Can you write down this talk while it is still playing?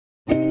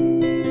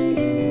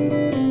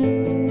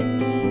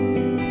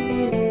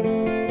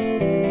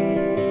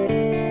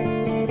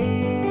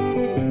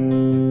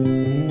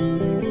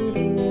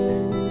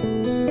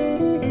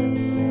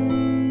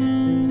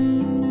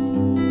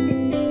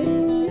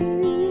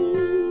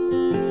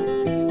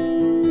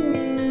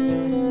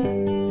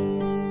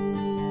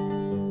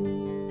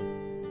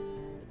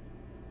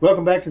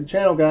Welcome back to the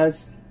channel,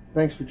 guys.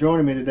 Thanks for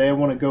joining me today. I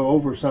want to go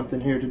over something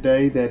here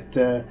today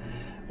that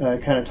I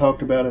kind of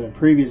talked about in a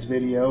previous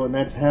video, and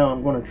that's how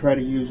I'm going to try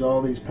to use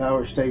all these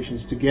power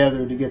stations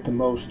together to get the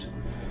most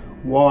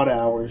watt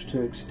hours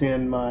to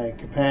extend my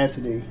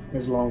capacity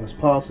as long as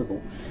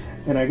possible.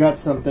 And I got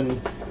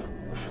something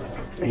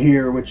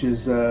here which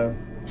is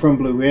from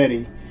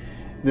Bluetti.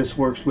 This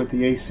works with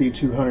the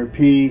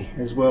AC200P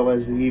as well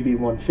as the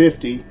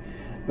EB150,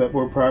 but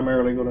we're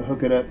primarily going to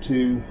hook it up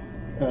to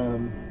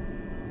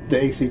the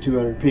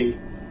AC200P.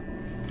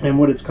 And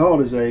what it's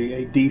called is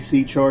a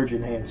DC Charge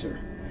Enhancer.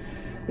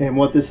 And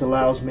what this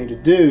allows me to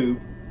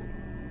do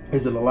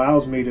is it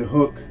allows me to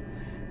hook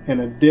an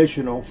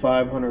additional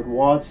 500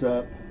 watts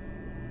up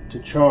to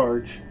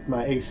charge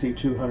my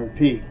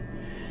AC200P.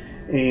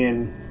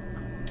 And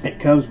it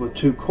comes with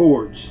two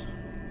cords.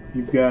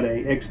 You've got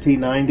a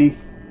XT90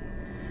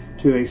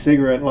 to a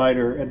cigarette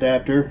lighter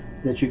adapter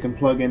that you can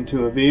plug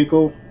into a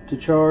vehicle to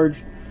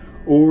charge,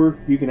 or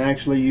you can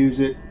actually use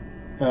it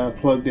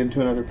plugged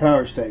into another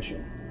power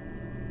station.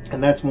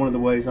 And that's one of the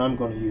ways I'm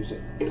going to use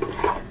it.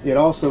 It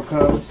also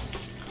comes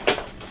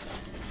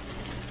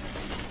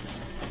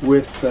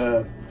with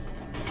an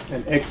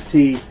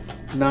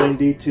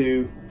XT90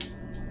 to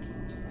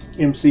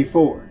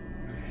MC4.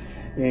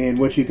 And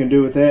what you can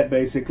do with that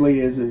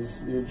basically is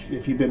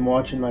if you've been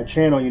watching my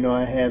channel, you know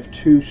I have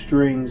two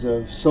strings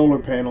of solar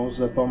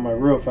panels up on my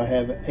roof. I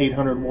have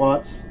 800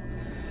 watts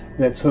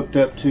that's hooked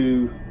up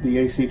to the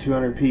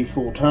AC200P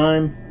full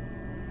time,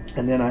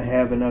 and then I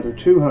have another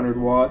 200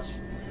 watts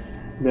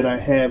that I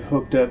have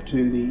hooked up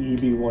to the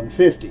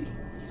EB150.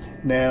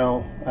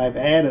 Now I've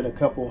added a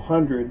couple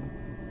hundred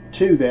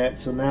to that,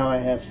 so now I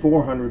have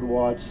 400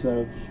 watts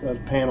of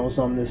panels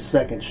on this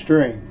second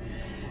string,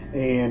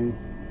 and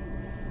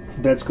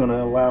that's going to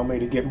allow me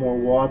to get more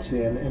watts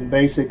in. And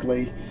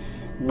basically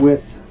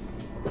with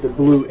the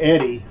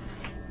Bluetti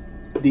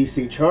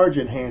DC Charge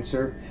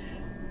Enhancer,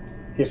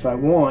 if I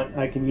want,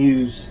 I can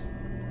use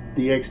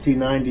the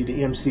XT90 to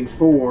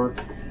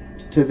MC4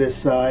 to this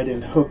side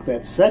and hook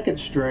that second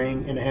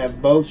string and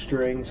have both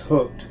strings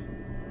hooked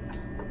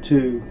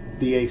to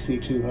the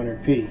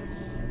AC200P.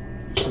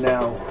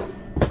 Now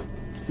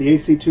the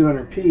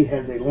AC200P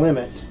has a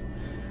limit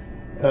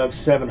of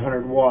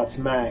 700 watts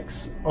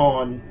max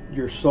on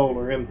your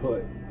solar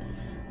input,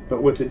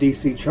 but with the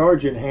DC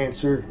Charge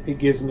Enhancer it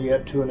gives me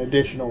up to an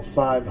additional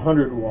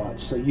 500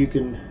 watts. So you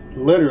can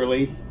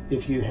literally,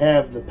 if you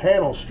have the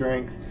panel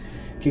strength,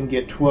 can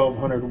get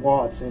 1200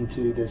 watts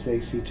into this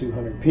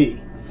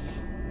AC200P.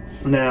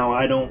 Now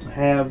I don't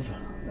have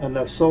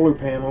enough solar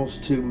panels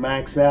to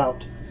max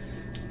out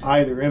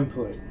either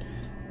input.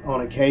 On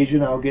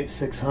occasion I'll get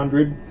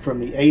 600 from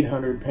the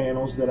 800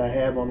 panels that I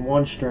have on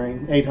one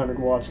string, 800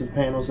 watts of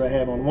panels I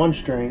have on one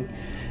string,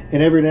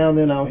 and every now and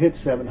then I'll hit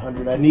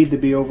 700. I need to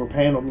be over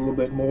paneled a little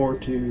bit more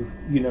to,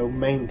 you know,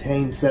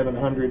 maintain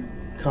 700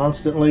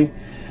 constantly,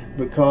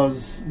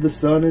 because the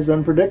sun is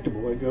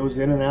unpredictable. It goes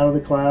in and out of the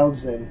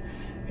clouds, and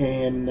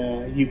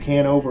you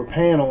can't over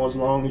panel as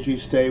long as you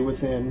stay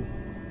within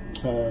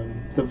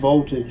the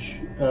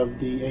voltage of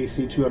the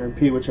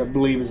AC200P, which I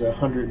believe is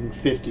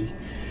 150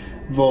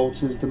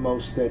 volts is the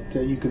most that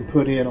you can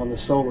put in on the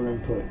solar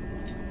input.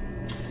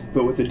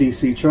 But with the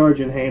DC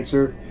Charge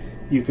Enhancer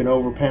you can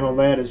over panel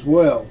that as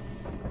well,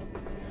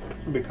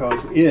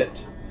 because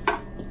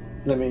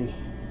let me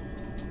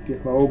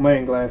get my old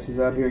man glasses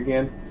out here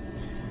again.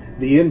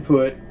 The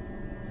input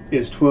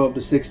is 12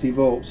 to 60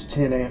 volts,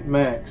 10 amp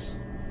max.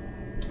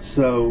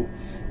 So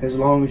as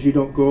long as you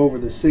don't go over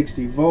the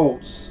 60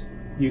 volts,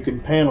 you can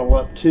panel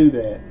up to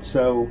that.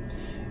 So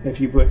if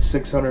you put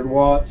 600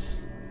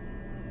 watts,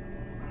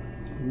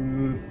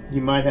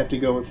 you might have to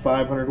go with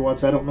 500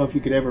 watts. I don't know if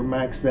you could ever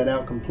max that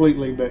out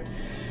completely, but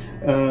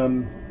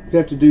you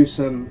have to do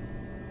some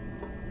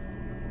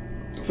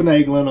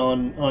finagling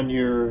on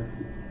your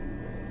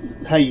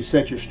how you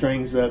set your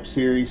strings up,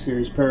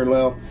 series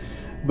parallel.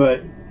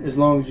 But as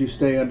long as you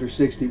stay under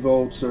 60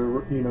 volts,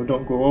 or you know,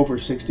 don't go over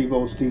 60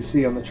 volts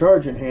DC on the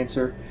charge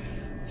enhancer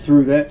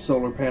through that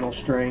solar panel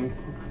string,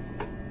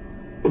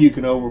 you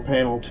can over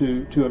panel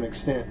to an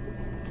extent.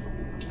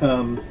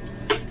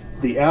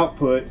 The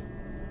output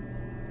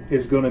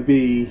is going to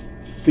be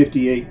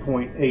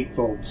 58.8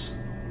 volts,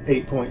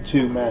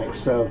 8.2 max,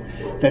 so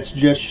that's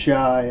just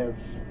shy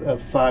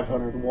of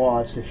 500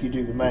 watts if you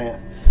do the math.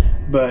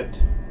 But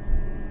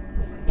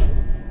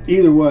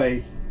either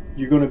way,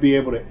 you're going to be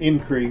able to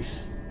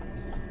increase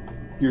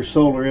your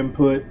solar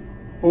input,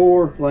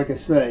 or like I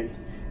say,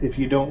 if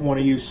you don't want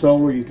to use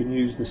solar, you can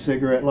use the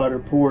cigarette lighter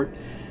port.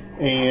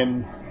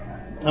 And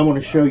I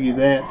want to show you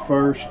that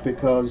first,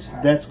 because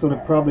that's going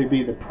to probably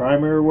be the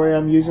primary way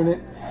I'm using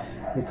it,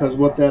 because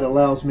what that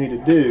allows me to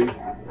do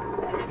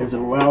is it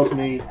allows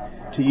me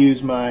to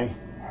use my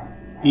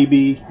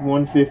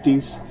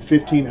EB150's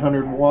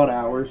 1500 watt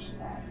hours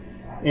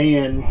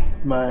and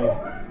my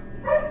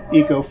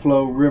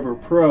EcoFlow River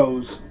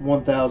Pro's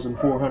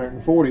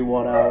 1440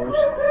 watt hours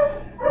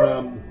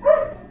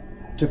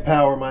to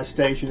power my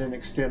station and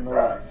extend the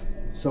life.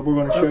 So we're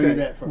going to show you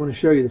that first. I'm going to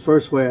show you the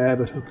first way I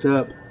have it hooked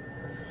up.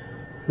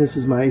 This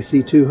is my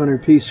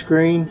AC200P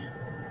screen.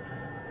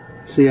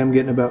 See, I'm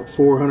getting about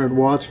 400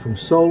 watts from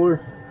solar.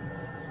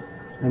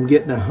 I'm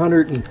getting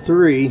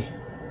 103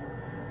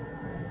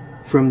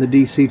 from the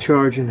DC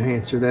Charge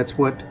Enhancer. That's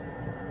what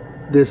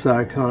this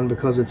icon,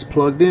 because it's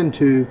plugged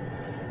into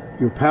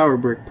your power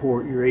brick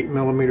port, your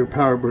 8mm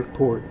power brick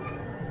port.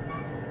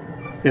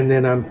 And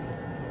then I'm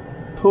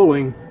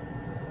pulling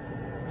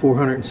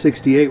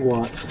 468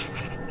 watts.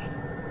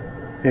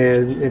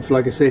 And if,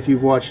 like I say, if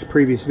you've watched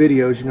previous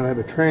videos, you know I have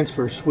a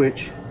transfer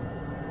switch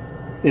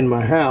in my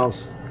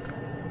house,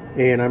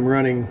 and I'm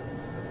running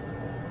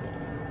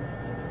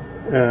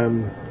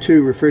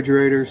 2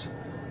 refrigerators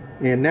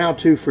and now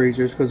 2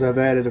 freezers, because I've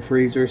added a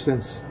freezer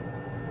since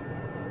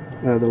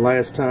the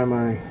last time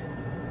I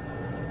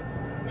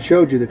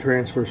showed you the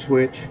transfer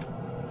switch.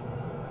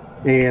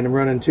 And I'm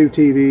running 2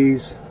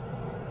 TVs,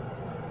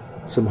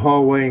 some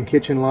hallway and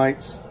kitchen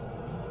lights,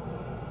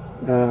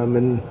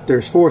 and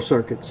there's 4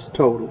 circuits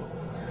total.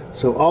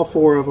 So all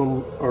 4 of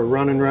them are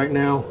running right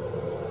now,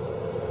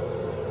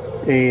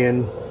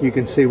 and you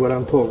can see what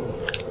I'm pulling.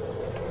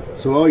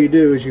 So all you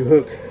do is you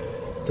hook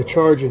the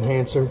charge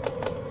enhancer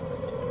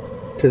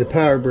to the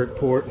power brick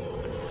port.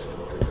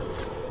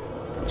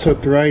 It's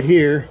hooked right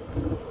here,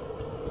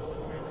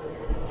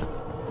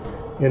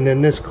 and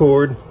then this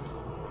cord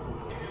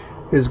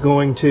is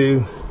going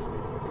to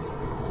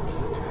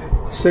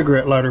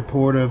cigarette lighter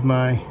port of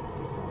my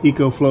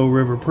EcoFlow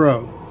River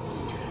Pro.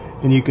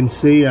 And you can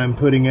see I'm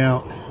putting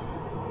out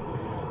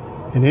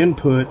an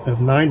input of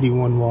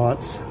 91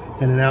 watts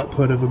and an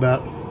output of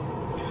about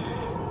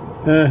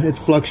it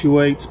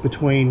fluctuates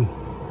between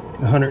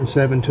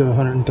 107 to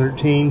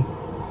 113.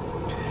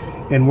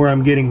 And where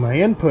I'm getting my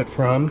input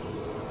from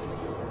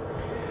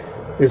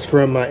is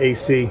from my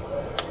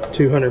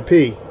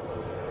AC200P,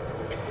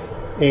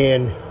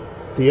 and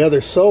the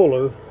other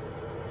solar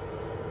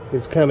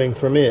is coming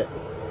from it.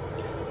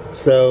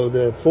 So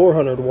the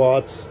 400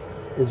 watts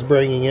is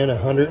bringing in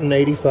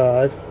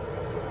 185,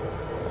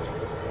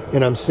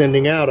 and I'm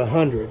sending out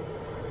 100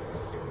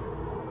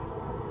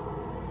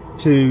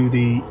 to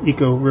the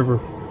Eco River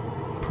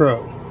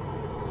Pro.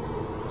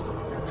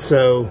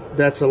 So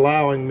that's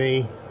allowing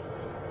me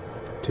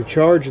to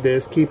charge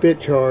this, keep it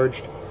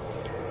charged,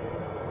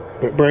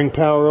 but bring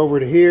power over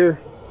to here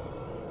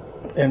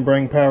and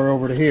bring power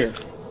over to here.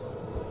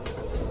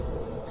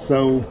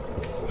 So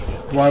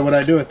why would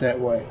I do it that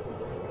way?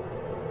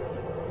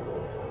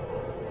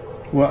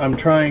 Well, I'm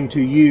trying to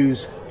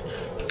use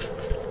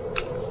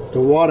the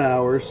watt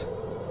hours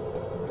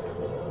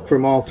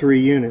from all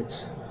 3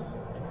 units.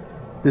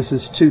 This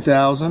is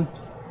 2000,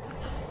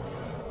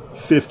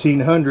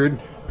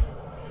 1500,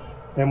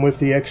 and with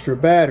the extra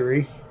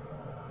battery,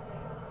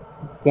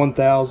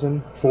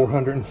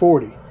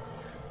 1440.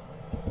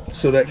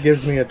 So that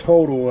gives me a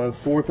total of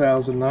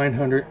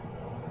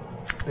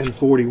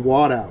 4940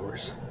 watt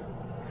hours.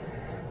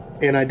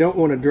 And I don't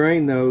want to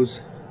drain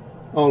those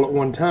all at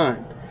one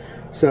time.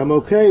 So I'm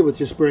okay with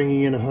just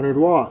bringing in 100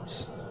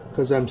 watts,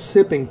 because I'm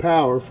sipping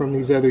power from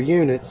these other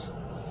units,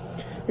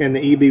 and the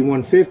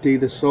EB150,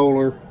 the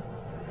solar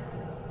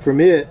from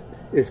it,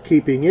 is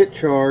keeping it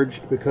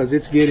charged because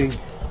it's getting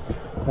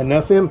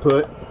enough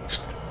input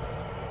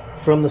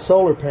from the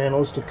solar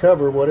panels to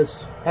cover what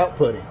it's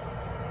outputting.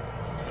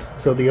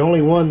 So the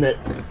only one that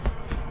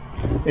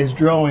is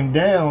drawing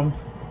down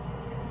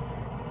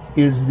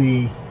is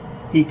the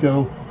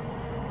Eco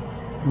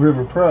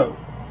River Pro,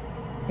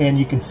 and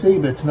you can see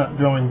that it's not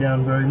drawing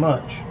down very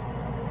much,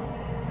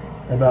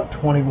 about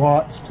 20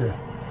 watts to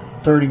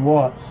 30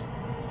 watts,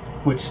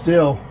 which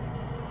still,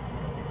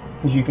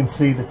 as you can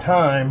see, the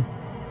time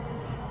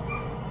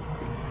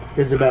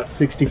is about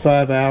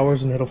 65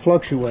 hours, and it'll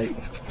fluctuate.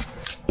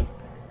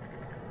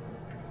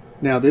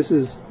 Now this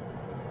is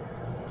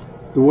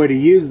the way to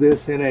use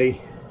this in a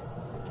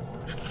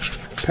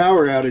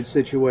power outage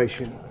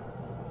situation.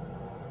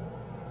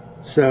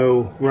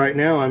 So right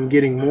now I'm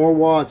getting more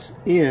watts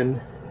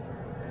in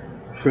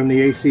from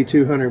the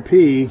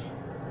AC200P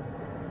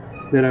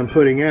that I'm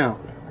putting out.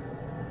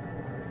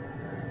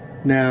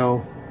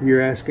 Now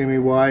you're asking me,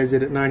 why is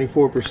it at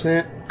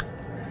 94%?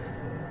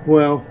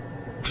 Well,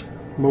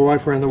 my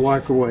wife ran the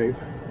microwave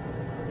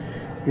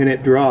and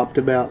it dropped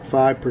about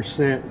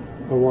 5%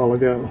 a while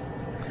ago,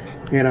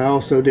 and I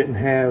also didn't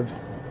have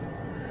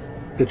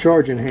the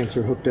charge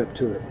enhancer hooked up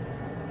to it.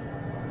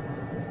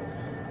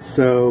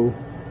 So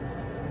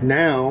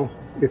now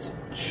it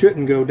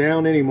shouldn't go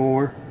down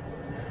anymore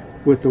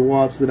with the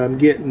watts that I'm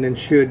getting, and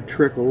should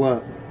trickle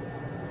up.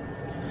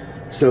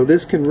 So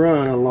this can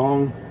run a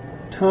long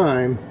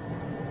time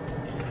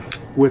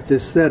with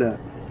this setup.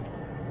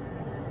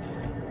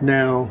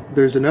 Now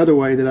there's another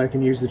way that I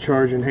can use the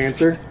charge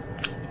enhancer,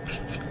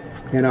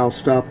 and I'll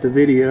stop the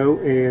video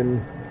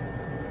and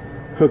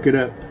hook it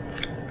up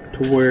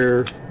to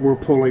where we're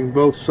pulling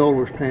both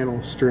solar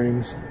panel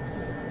strings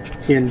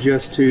in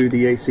just to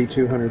the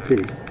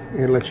AC200P,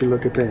 and let you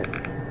look at that.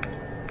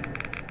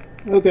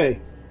 Okay,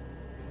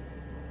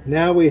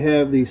 now we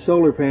have the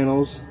solar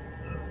panels,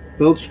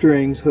 both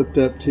strings hooked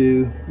up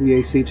to the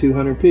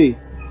AC200P,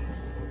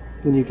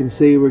 and you can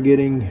see we're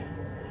getting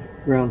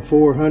around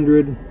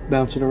 400,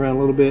 bouncing around a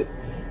little bit,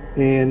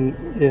 and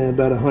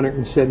about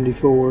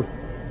 174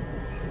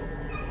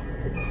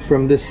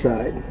 from this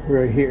side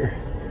right here.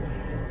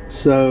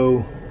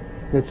 So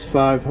that's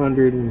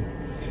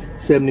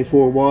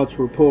 574 watts.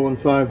 We're pulling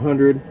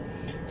 500.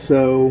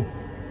 So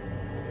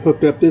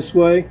hooked up this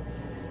way,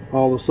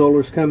 all the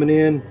solar's coming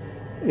in,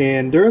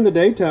 and during the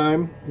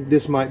daytime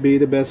this might be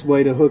the best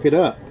way to hook it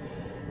up,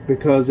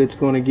 because it's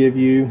going to give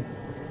you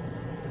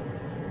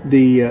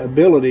the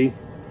ability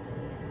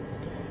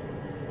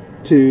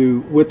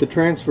to, with the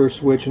transfer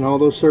switch and all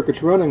those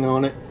circuits running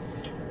on it,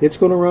 it's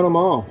going to run them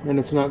all, and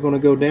it's not going to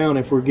go down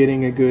if we're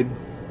getting a good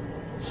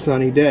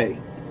sunny day.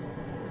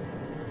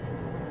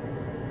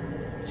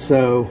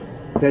 So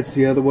that's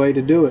the other way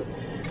to do it.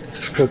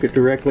 Hook it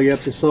directly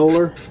up to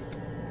solar.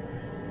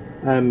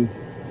 I'm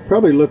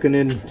probably looking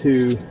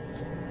into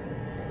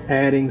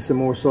adding some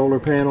more solar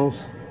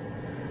panels,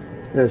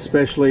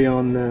 especially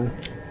on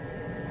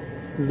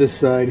this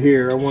side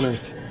here. I want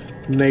to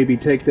maybe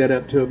take that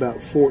up to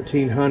about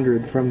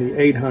 1400 from the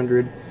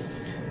 800.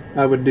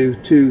 I would do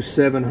two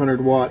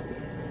 700 watt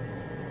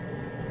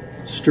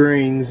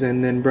strings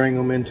and then bring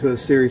them into a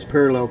series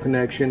parallel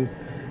connection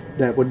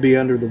that would be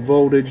under the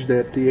voltage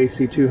that the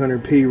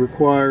AC200P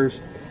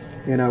requires,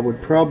 and I would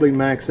probably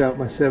max out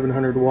my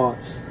 700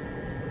 watts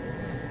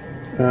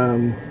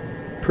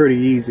pretty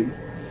easy,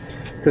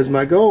 because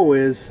my goal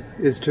is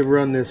to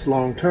run this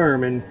long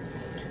term. And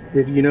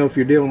if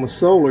you're dealing with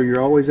solar,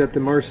 you're always at the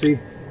mercy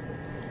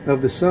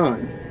of the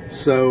sun.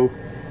 So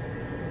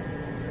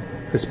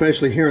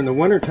especially here in the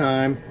winter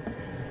time,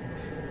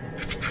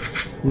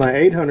 my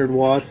 800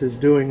 watts is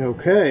doing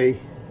okay.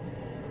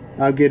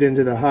 I'll get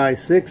into the high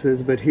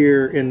 6s, but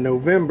here in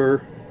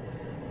November,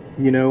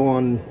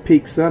 on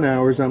peak sun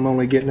hours, I'm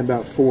only getting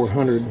about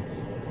 400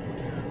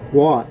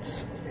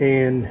 watts.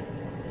 And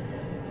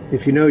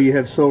if you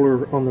have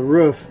solar on the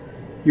roof,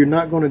 you're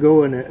not going to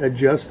go and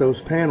adjust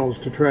those panels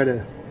to try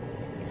to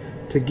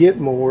get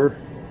more.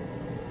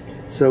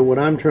 So what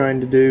I'm trying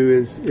to do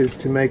is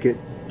to make it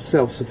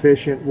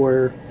self-sufficient,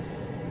 where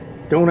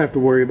don't have to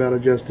worry about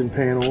adjusting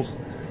panels.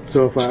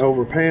 So if I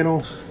over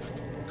panel,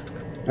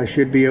 I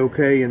should be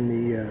okay in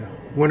the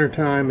winter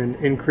time, and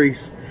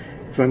increase.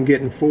 If I'm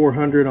getting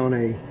 400 on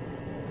a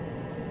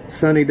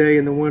sunny day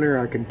in the winter,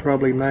 I can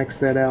probably max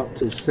that out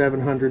to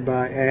 700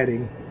 by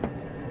adding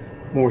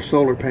more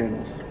solar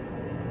panels.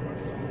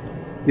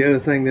 The other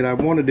thing that I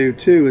want to do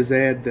too is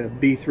add the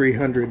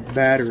B300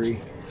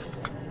 battery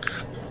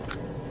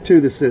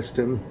to the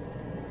system,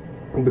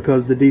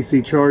 because the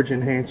DC Charge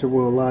Enhancer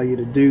will allow you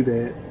to do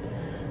that.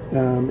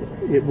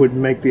 It would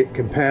make it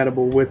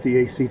compatible with the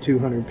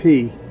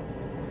AC200P,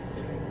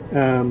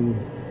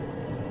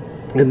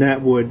 and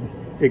that would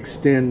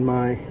extend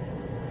my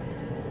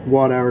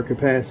watt hour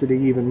capacity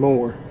even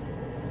more.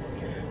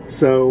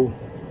 So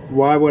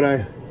why would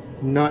I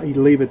not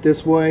leave it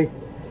this way?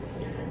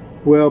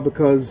 Well,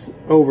 because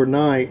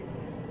overnight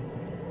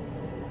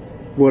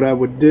what I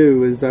would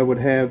do is I would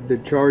have the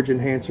charge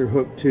enhancer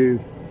hooked to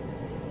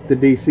the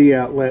DC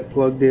outlet,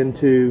 plugged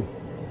into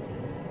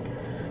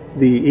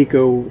the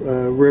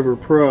EcoFlow River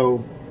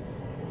Pro,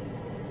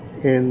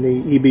 and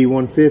the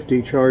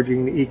EB150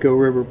 charging the EcoFlow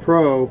River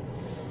Pro.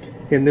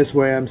 In this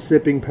way I'm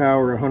sipping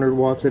power 100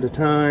 watts at a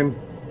time,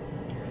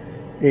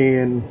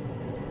 and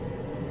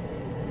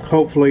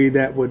hopefully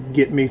that would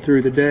get me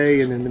through the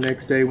day, and then the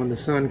next day when the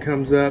sun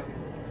comes up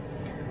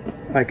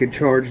I could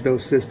charge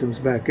those systems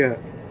back up.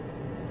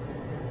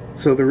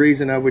 So the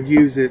reason I would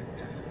use it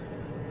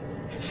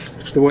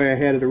the way I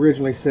had it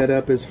originally set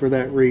up is for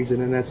that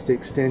reason, and that's to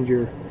extend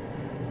your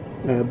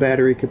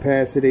battery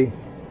capacity.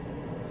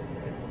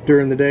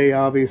 During the day,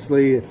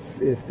 obviously, if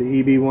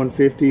the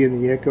EB150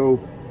 and the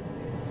EcoFlow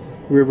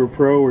River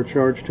Pro are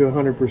charged to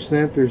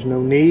 100%, there's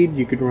no need.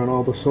 You could run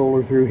all the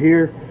solar through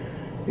here,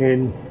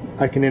 and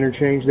I can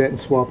interchange that and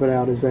swap it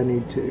out as I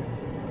need to.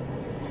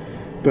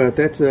 But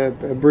that's a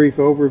brief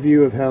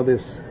overview of how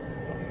this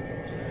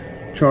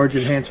charge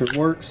enhancer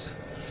works.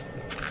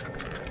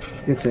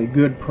 It's a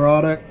good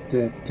product.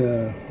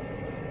 That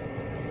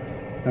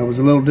I was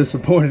a little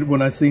disappointed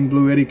when I seen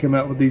Bluetti come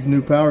out with these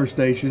new power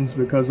stations,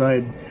 because I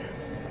had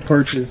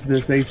purchased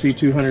this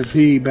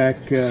AC200P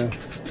back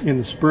in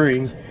the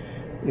spring,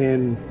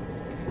 and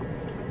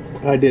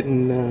I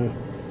didn't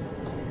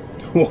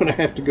want to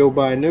have to go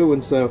buy a new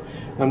one. So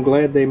I'm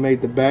glad they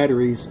made the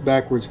batteries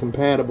backwards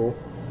compatible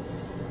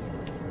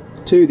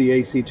to the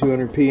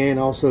AC200P and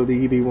also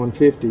the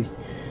EB150.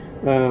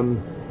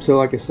 So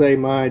like I say,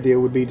 my idea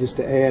would be just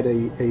to add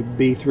a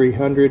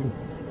B300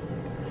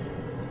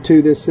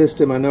 to this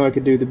system. I know I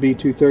could do the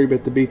B230,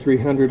 but the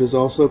B300 is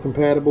also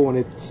compatible, and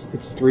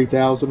it's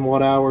 3,000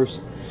 watt hours.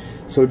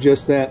 So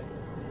just that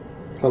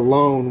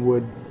alone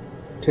would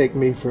take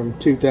me from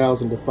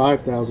 2,000 to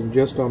 5,000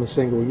 just on a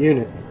single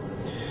unit.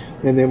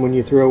 And then when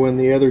you throw in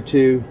the other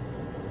two,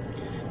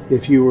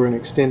 if you were an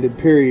extended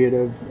period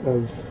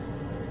of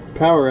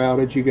power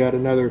outage, you got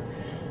another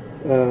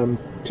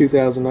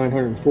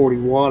 2,940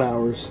 watt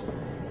hours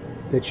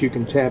that you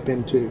can tap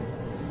into.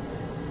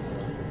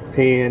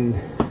 And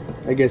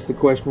I guess the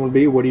question would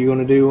be, what are you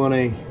going to do on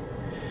a,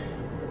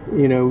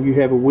 you know, you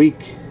have a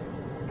week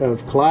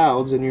of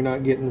clouds and you're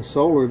not getting the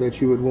solar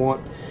that you would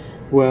want?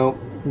 Well,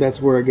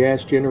 that's where a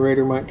gas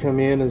generator might come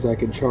in, as I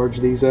could charge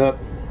these up,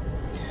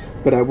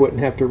 but I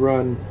wouldn't have to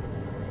run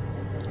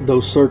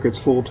those circuits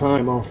full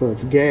time off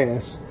of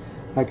gas.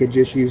 I could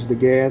just use the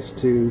gas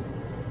to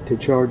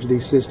charge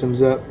these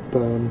systems up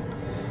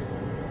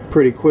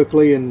pretty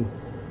quickly, and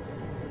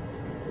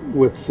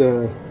with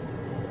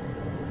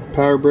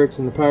power bricks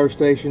and the power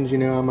stations, you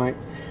know, I might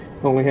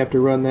only have to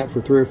run that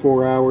for 3 or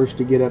 4 hours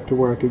to get up to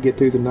where I could get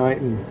through the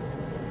night and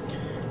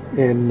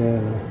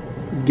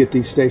get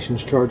these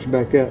stations charged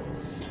back up.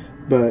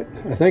 But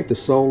I think the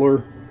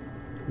solar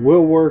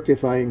will work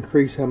if I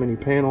increase how many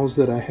panels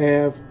that I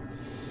have,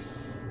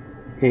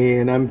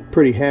 and I'm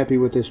pretty happy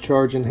with this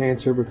charge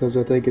enhancer because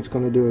I think it's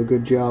going to do a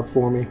good job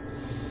for me.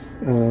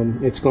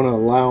 It's going to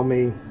allow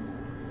me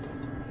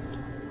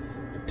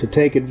to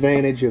take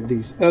advantage of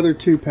these other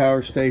 2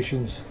 power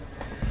stations,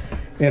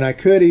 and I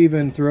could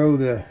even throw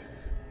the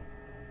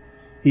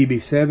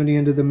EB70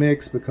 into the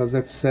mix because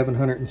that's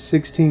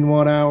 716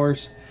 watt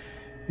hours.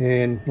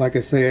 And like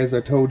I say, as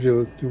I told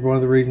you, one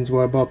of the reasons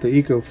why I bought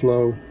the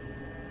EcoFlow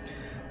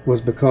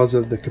was because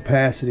of the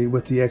capacity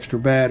with the extra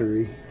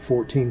battery,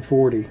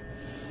 1440.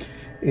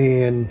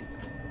 And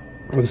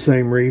for the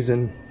same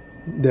reason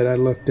that I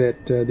looked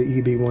at the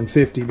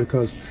EB150,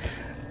 because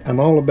I'm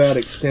all about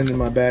extending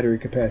my battery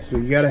capacity.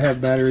 You got to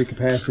have battery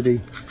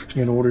capacity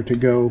in order to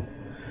go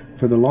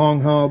for the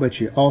long haul,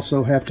 but you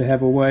also have to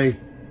have a way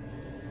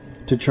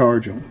to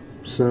charge them.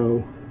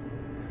 So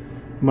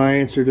my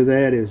answer to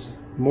that is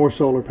more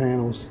solar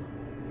panels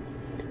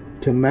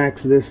to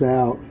max this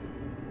out,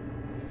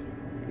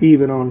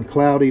 even on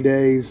cloudy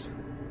days.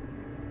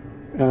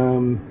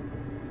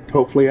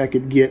 Hopefully I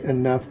could get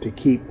enough to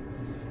keep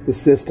the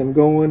system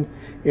going.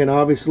 And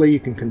obviously you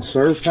can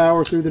conserve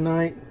power through the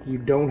night. You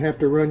don't have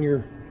to run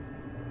your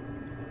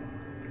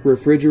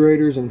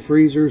refrigerators and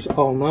freezers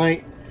all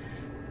night.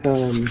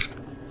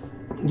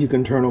 You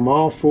can turn them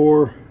off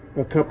for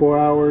a couple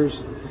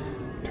hours,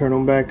 turn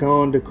them back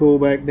on to cool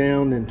back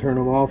down, then turn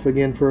them off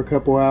again for a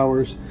couple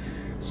hours.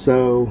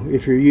 So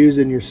if you're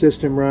using your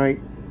system right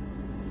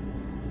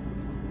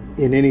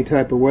in any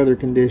type of weather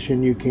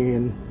condition, you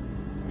can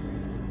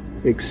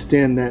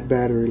extend that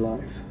battery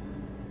life.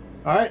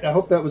 Alright, I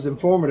hope that was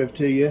informative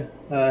to you.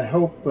 I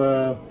hope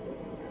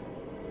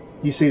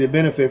you see the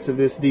benefits of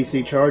this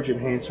DC Charge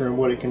Enhancer and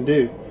what it can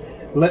do.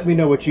 Let me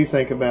know what you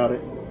think about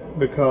it,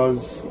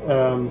 because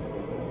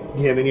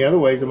you have any other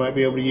ways I might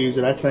be able to use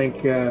it. I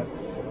think the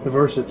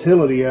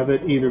versatility of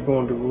it, either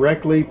going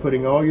directly,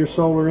 putting all your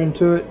solar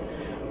into it,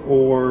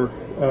 or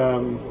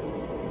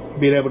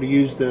being able to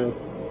use the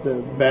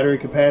battery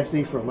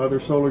capacity from other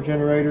solar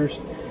generators,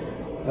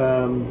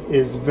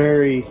 is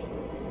very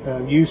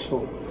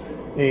useful.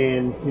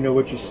 And you know,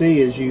 what you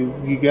see is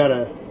you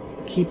gotta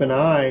keep an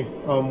eye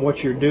on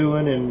what you're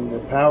doing and the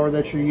power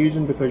that you're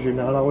using, because you're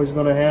not always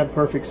going to have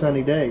perfect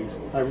sunny days.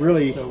 I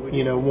really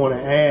you know, want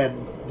to add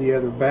the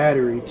other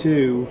battery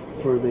too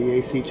for the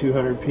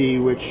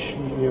AC200P, which,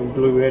 you know,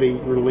 Bluetti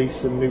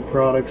released some new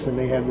products and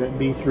they have that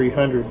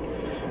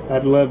B300.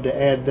 I'd love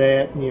to add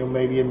that, you know,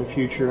 maybe in the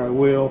future I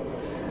will.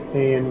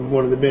 And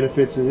one of the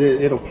benefits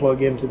is it'll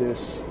plug into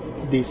this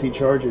DC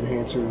Charge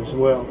Enhancer as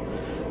well.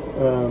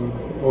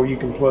 Or you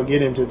can plug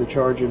it into the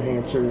Charge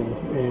Enhancer,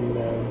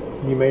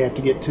 and you may have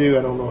to get 2.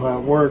 I don't know how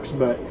it works,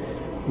 but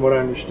what I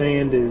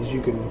understand is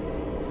you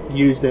can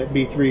use that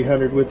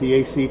B300 with the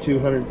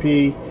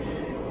AC200P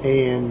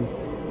and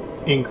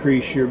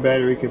increase your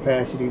battery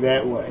capacity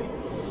that way.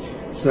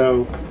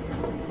 So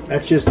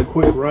that's just a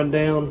quick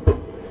rundown.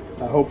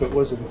 I hope it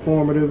was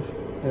informative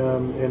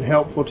and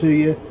helpful to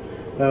you.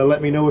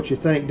 Let me know what you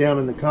think down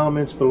in the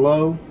comments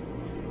below.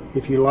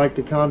 If you like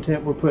the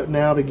content we're putting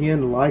out,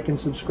 again, like and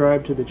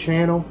subscribe to the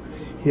channel.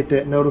 Hit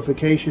that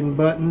notification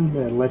button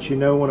that lets you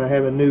know when I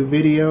have a new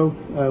video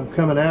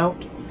coming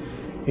out.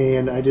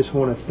 And I just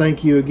want to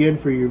thank you again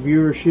for your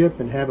viewership,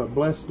 and have a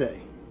blessed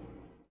day.